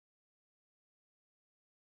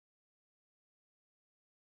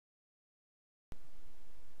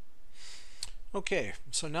Okay,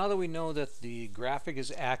 so now that we know that the graphic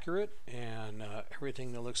is accurate and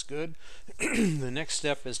everything that looks good, the next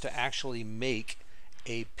step is to actually make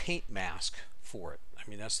a paint mask for it. I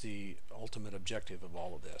mean, that's the ultimate objective of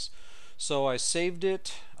all of this. So I saved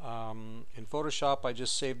it in Photoshop. I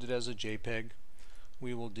just saved it as a JPEG.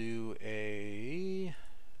 We will do a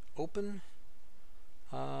open.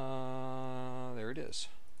 There it is.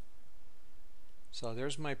 So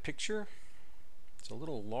there's my picture. It's a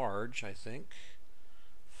little large, I think,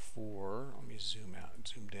 let me zoom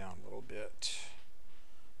down a little bit.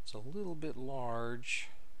 It's a little bit large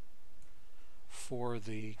for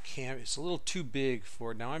the it's a little too big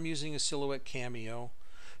for, now I'm using a Silhouette Cameo.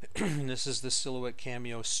 This is the Silhouette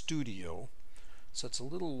Cameo Studio. So it's a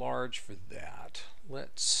little large for that.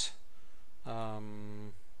 Let's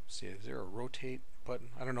see, is there a rotate button?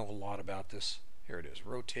 I don't know a lot about this. Here it is,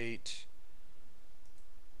 rotate.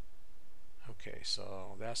 Okay,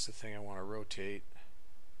 so that's the thing I want to rotate.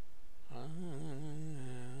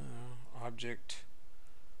 Object,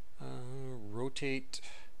 rotate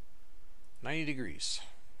 90 degrees.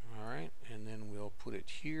 Alright, and then we'll put it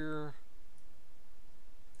here,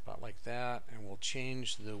 about like that, and we'll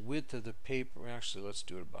change the width of the paper. Actually, let's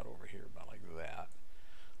do it about over here, about like that.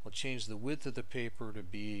 We'll change the width of the paper to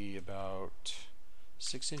be about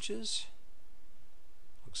 6 inches.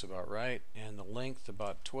 Looks about right. And the length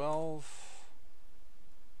about 12.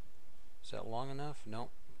 Is that long enough? No.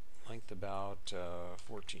 Length about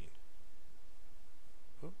 14.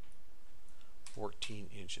 Oop. 14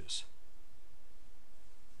 inches.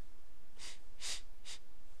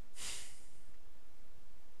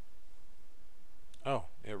 Oh,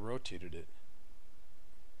 it rotated it.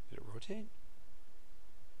 Did it rotate?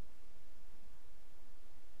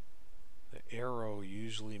 The arrow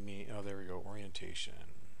usually means, oh, there we go, orientation.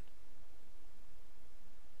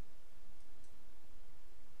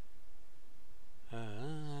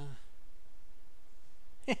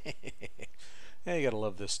 Yeah, you gotta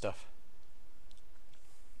love this stuff.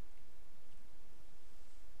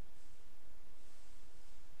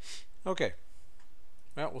 Okay,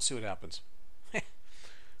 well, we'll see what happens.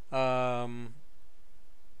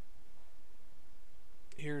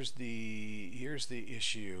 Here's the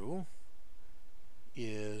issue,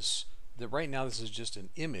 is that right now this is just an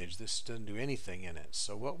image. This doesn't do anything in it.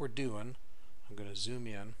 So what we're doing, I'm going to zoom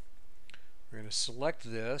in. We're going to select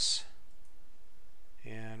this,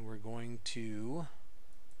 and we're going to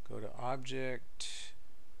go to Object,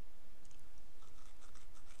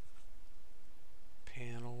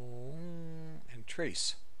 Panel, and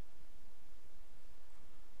Trace.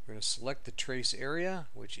 We're going to select the trace area,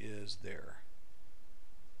 which is there.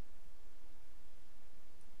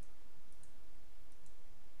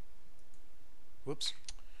 Whoops.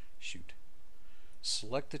 Shoot.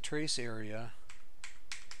 Select the trace area.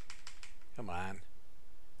 Come on.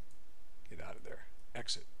 Get out of there.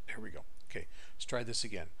 Exit. There we go. Okay, let's try this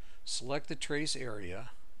again. Select the trace area,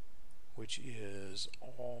 which is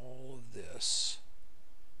all of this.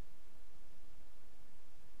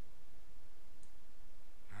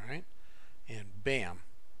 Alright. And bam.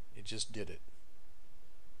 It just did it.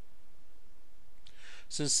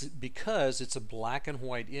 Because it's a black and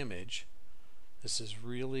white image, this is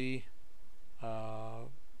really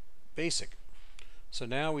basic. So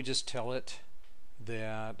now we just tell it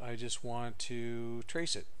that I just want to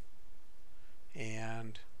trace it.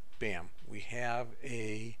 And bam, we're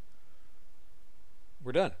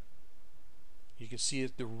done. You can see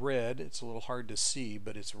it, the red, it's a little hard to see,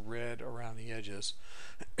 but it's red around the edges.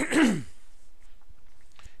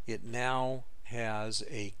 It now has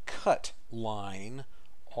a cut line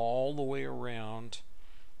all the way around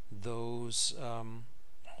those,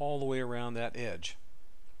 all the way around that edge.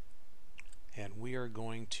 And we are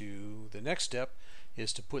going to, the next step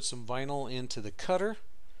is to put some vinyl into the cutter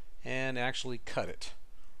and actually cut it.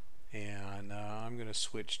 And I'm going to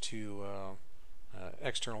switch to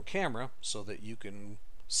external camera so that you can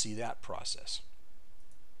see that process.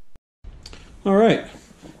 Alright,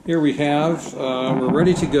 here we have, we're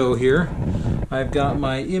ready to go here. I've got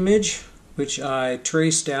my image, which I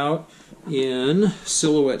traced out in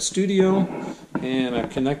Silhouette Studio, and I've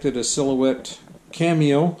connected a Silhouette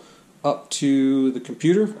Cameo up to the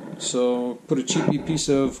computer. So put a cheapy piece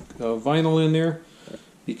of vinyl in there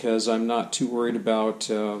because I'm not too worried about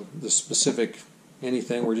the specific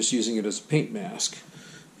anything. We're just using it as a paint mask.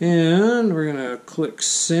 And we're going to click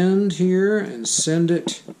send here and send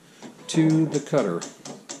it to the cutter.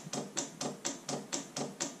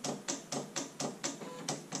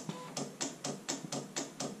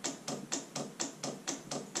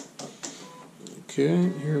 Okay,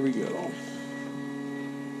 here we go.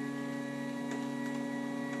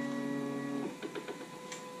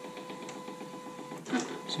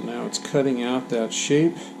 it's cutting out that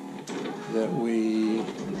shape that we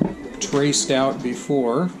traced out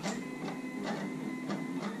before.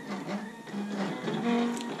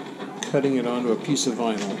 Cutting it onto a piece of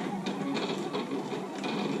vinyl.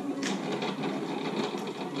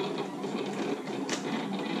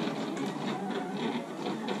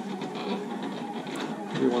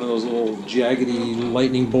 Every one of those little jaggedy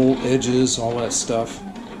lightning bolt edges, all that stuff.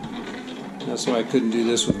 That's why I couldn't do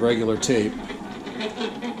this with regular tape.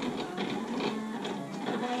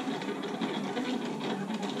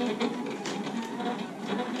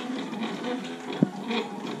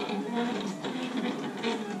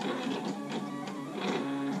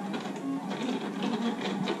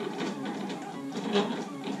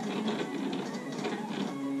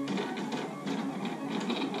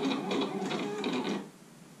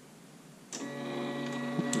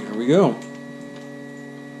 There we go.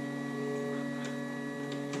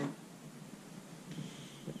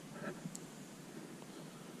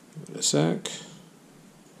 Give it a sec.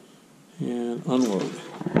 And unload.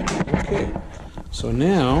 Okay. So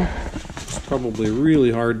now, it's probably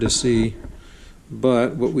really hard to see,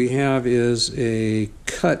 but what we have is a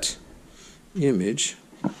cut image.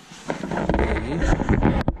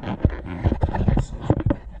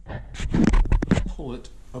 Pull it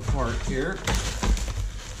apart here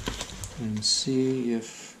and see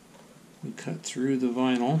if we cut through the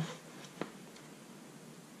vinyl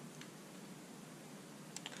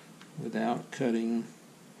without cutting.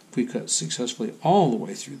 If we cut successfully all the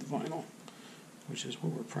way through the vinyl, which is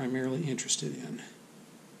what we're primarily interested in.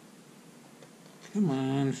 Come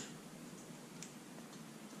on.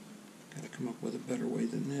 Got to come up with a better way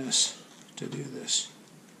than this to do this.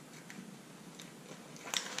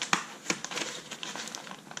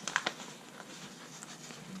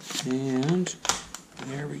 And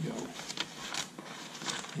there we go.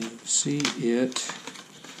 And you can see it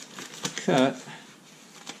cut,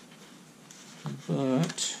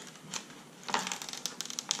 but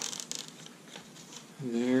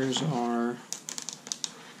there's our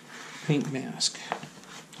paint mask.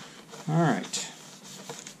 Alright.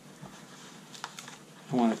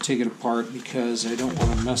 I want to take it apart because I don't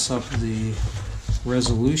want to mess up the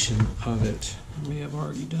resolution of it. I may have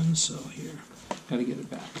already done so here. Got to get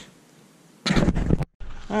it back.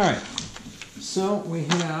 Alright, so we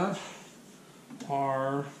have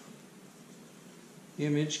our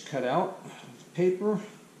image cut out of paper.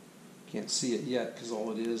 Can't see it yet because all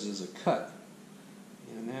it is a cut.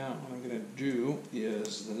 And now what I'm going to do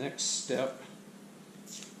is the next step,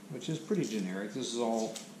 which is pretty generic. This is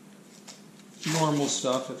all normal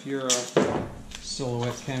stuff. If you're a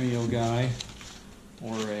Silhouette Cameo guy,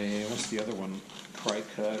 or a, what's the other one,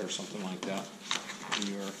 Cry-Cut or something like that,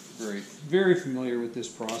 you are very familiar with this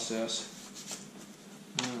process.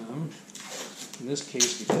 In this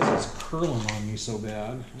case, because it's curling on me so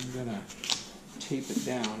bad, I'm going to tape it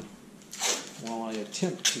down while I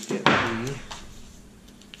attempt to get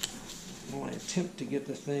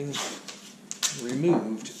the thing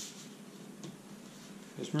removed.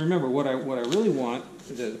 Just remember, what I really want,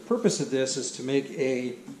 the purpose of this is to make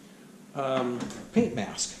a paint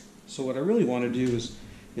mask. So what I really want to do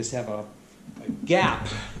is have a gap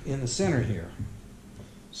in the center here.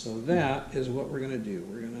 So that is what we're going to do.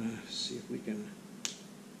 We're going to see if we can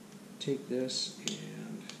take this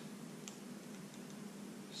and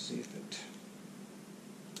see if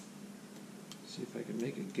I can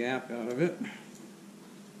make a gap out of it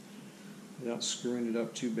without screwing it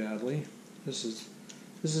up too badly. This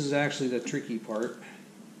is actually the tricky part.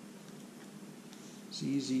 It's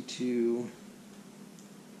easy to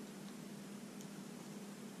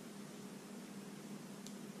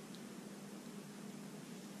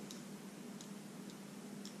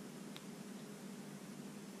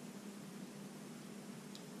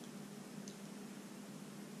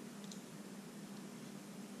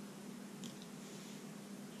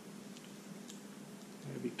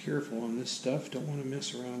be careful on this stuff. Don't want to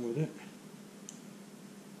mess around with it.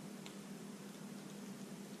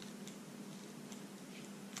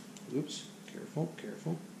 Oops, careful,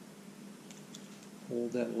 careful.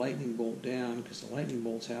 Hold that lightning bolt down because the lightning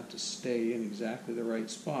bolts have to stay in exactly the right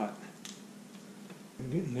spot.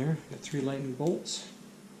 I'm getting there. Got 3 lightning bolts.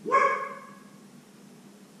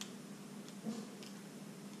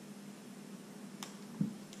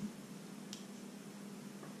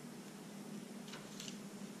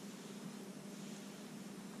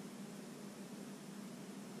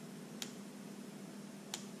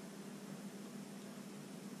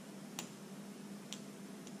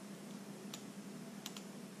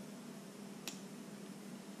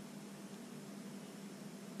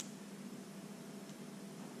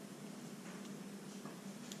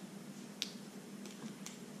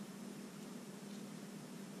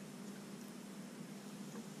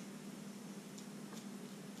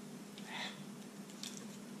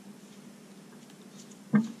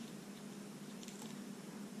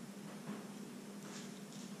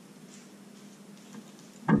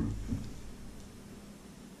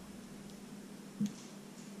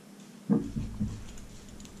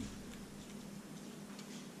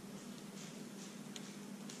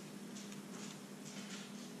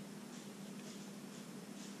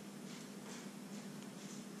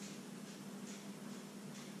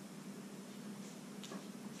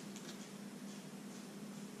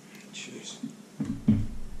 Jeez.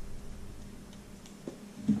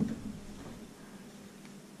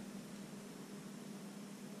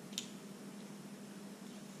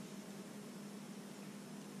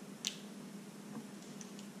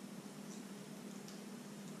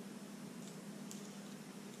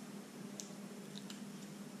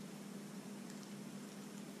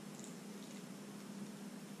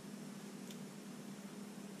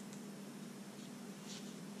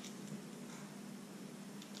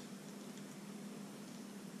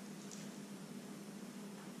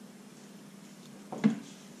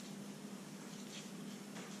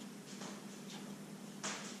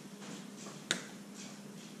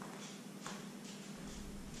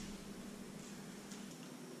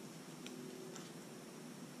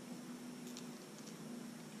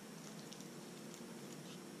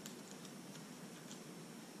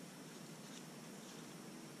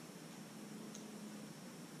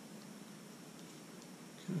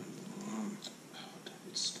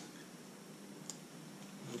 It's stuck.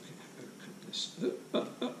 Okay, I better cut this.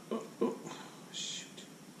 Oh, shoot.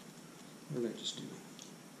 What did I just do?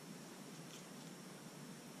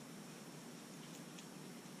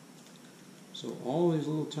 So all these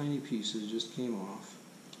little tiny pieces just came off.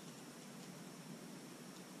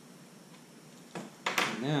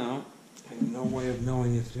 And now I have no way of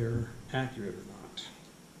knowing if they're accurate or not.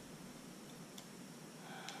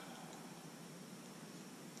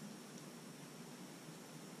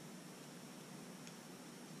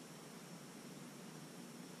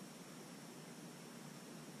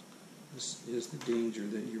 This is the danger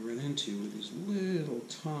that you run into with these little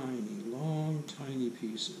tiny, long, tiny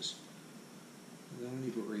pieces without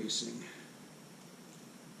any erasing.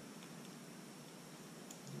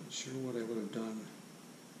 Not sure what I would have done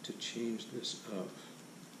to change this up,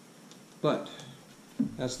 but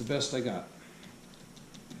that's the best I got.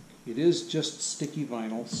 It is just sticky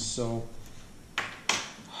vinyl, so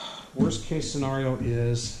worst case scenario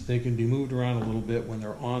is they can be moved around a little bit when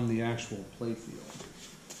they're on the actual playfield.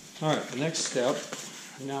 Alright, the next step,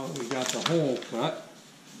 now that we've got the hole cut,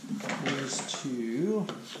 is to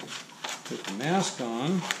put the mask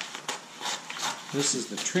on. This is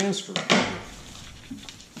the transfer paper.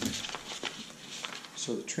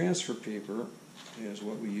 So the transfer paper is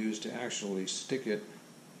what we use to actually stick it,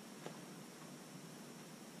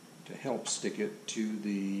 to help stick it to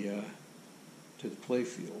the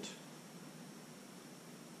playfield.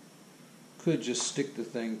 Could just stick the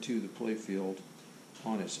thing to the playfield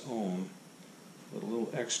on its own, but a little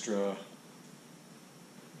extra,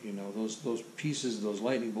 you know, those pieces, those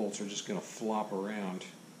lightning bolts are just going to flop around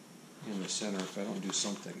in the center if I don't do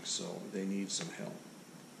something, so they need some help.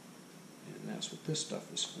 And that's what this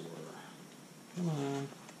stuff is for. Come on.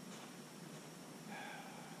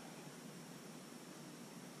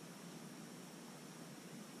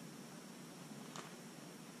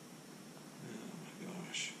 Oh my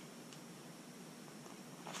gosh.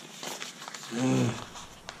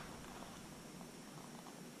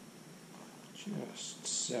 Just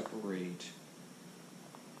separate.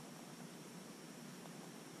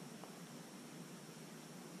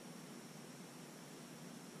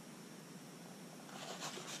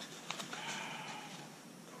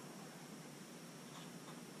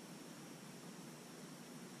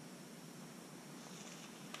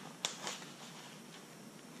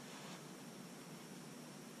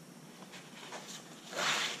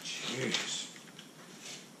 Jeez.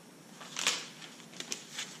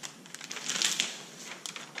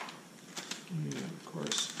 And of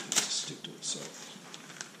course, it has to stick to itself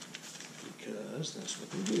because that's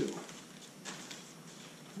what they do.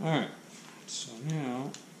 Alright, so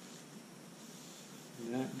now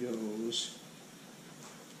that goes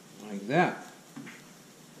like that.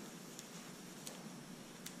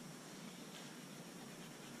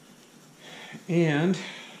 And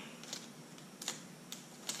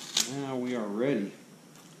now we are ready.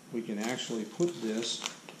 We can actually put this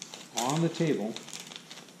on the table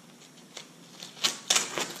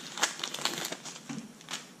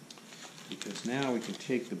because now we can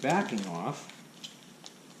take the backing off.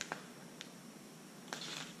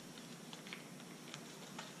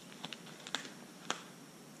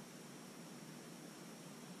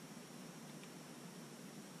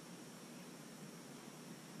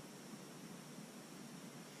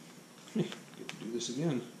 Get to do this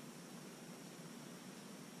again.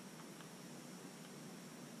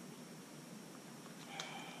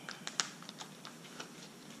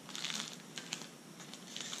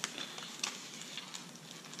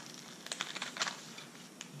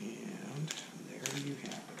 And there you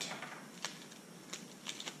have it.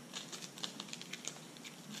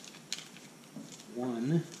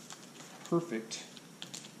 One perfect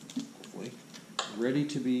ready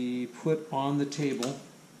to be put on the table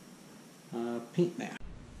paint mat.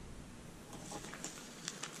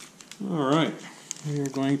 Alright, we are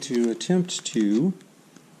going to attempt to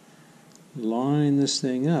line this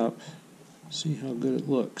thing up, see how good it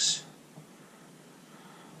looks.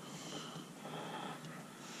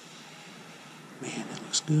 Man, it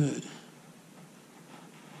looks good.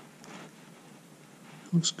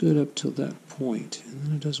 It looks good up till that point, and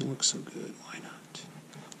then it doesn't look so good. Why not?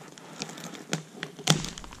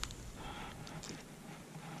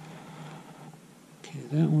 Okay,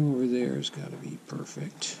 that one over there has got to be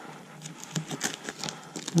perfect.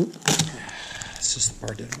 Oop. This is the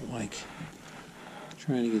part I don't like.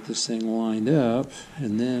 Trying to get this thing lined up,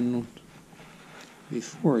 and then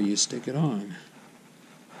before you stick it on.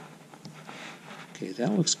 Okay,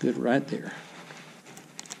 that looks good right there.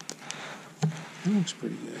 That looks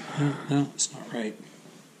pretty good. No, it's not right.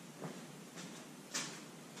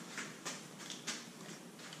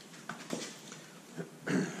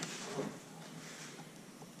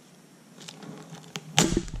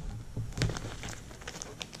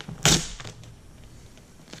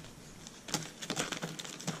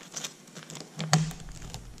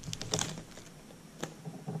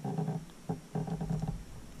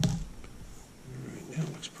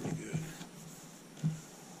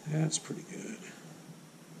 That's pretty good.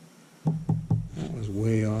 That was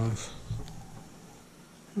way off.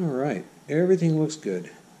 Alright, everything looks good.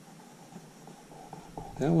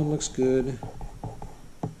 That one looks good.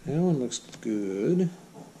 That one looks good.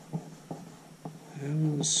 That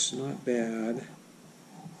one's not bad.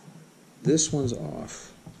 This one's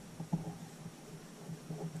off.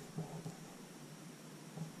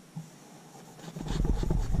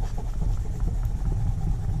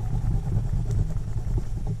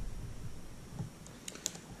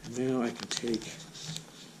 Now I can take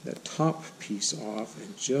that top piece off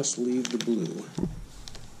and just leave the blue.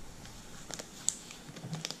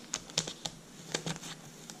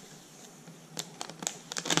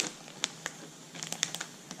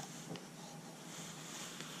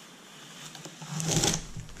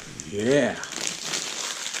 Yeah,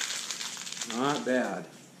 not bad.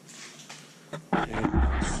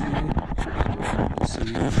 And see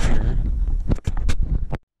here.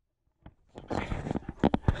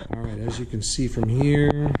 Alright, as you can see from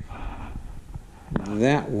here,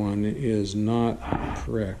 that one is not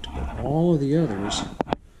correct, but all of the others,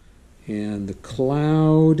 and the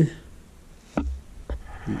cloud,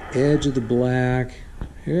 the edge of the black,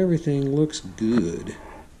 everything looks good.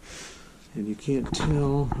 And you can't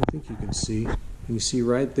tell, I think you can see. You see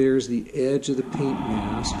right there's the edge of the paint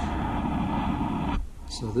mask.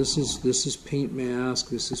 So this is paint mask,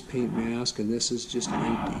 this is paint mask, and this is just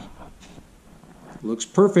empty. Looks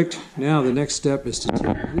perfect. Now the next step is to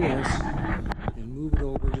take this and move it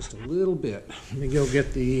over just a little bit. Let me go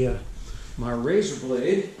get the my razor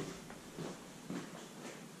blade.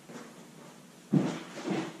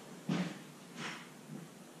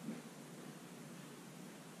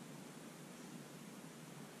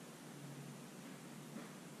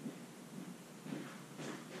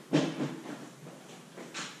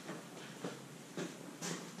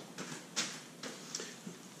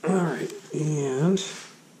 Alright, and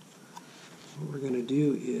what we're going to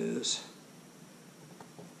do is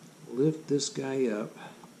lift this guy up.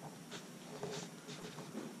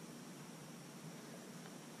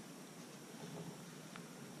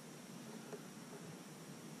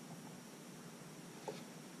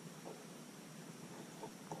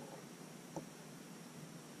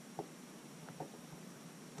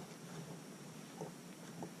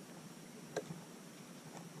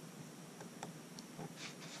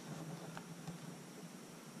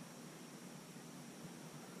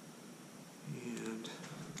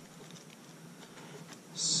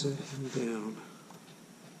 Set him down.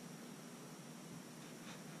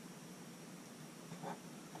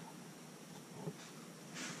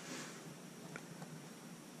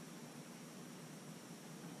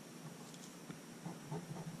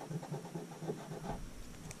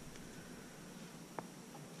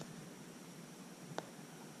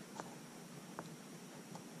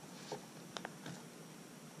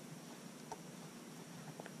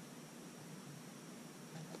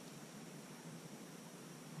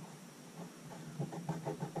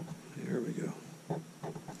 There we go.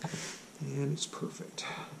 And it's perfect.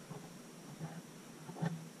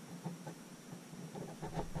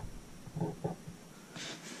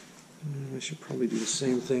 And I should probably do the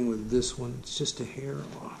same thing with this one. It's just a hair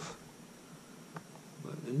off.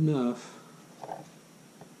 But enough.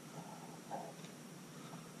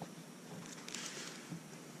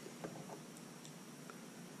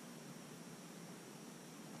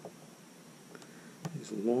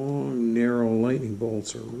 These long, narrow lightning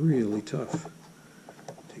bolts are really tough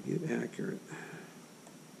to get accurate.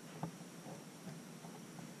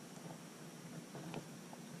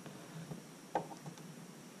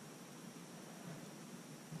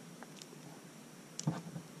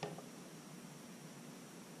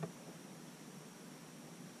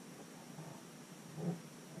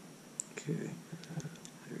 Okay,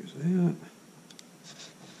 there's that.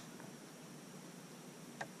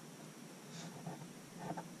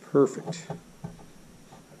 Perfect.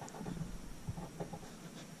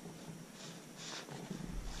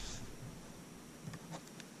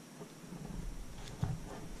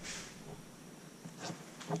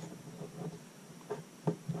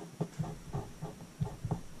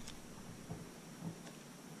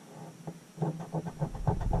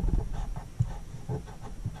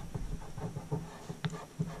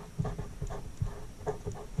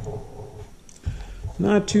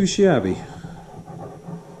 Not too shabby.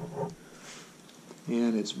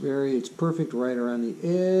 And it's perfect right around the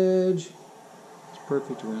edge. It's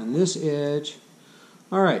perfect around this edge.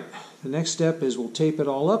 All right, the next step is we'll tape it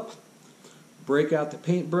all up, break out the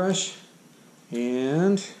paintbrush,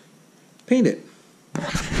 and paint it.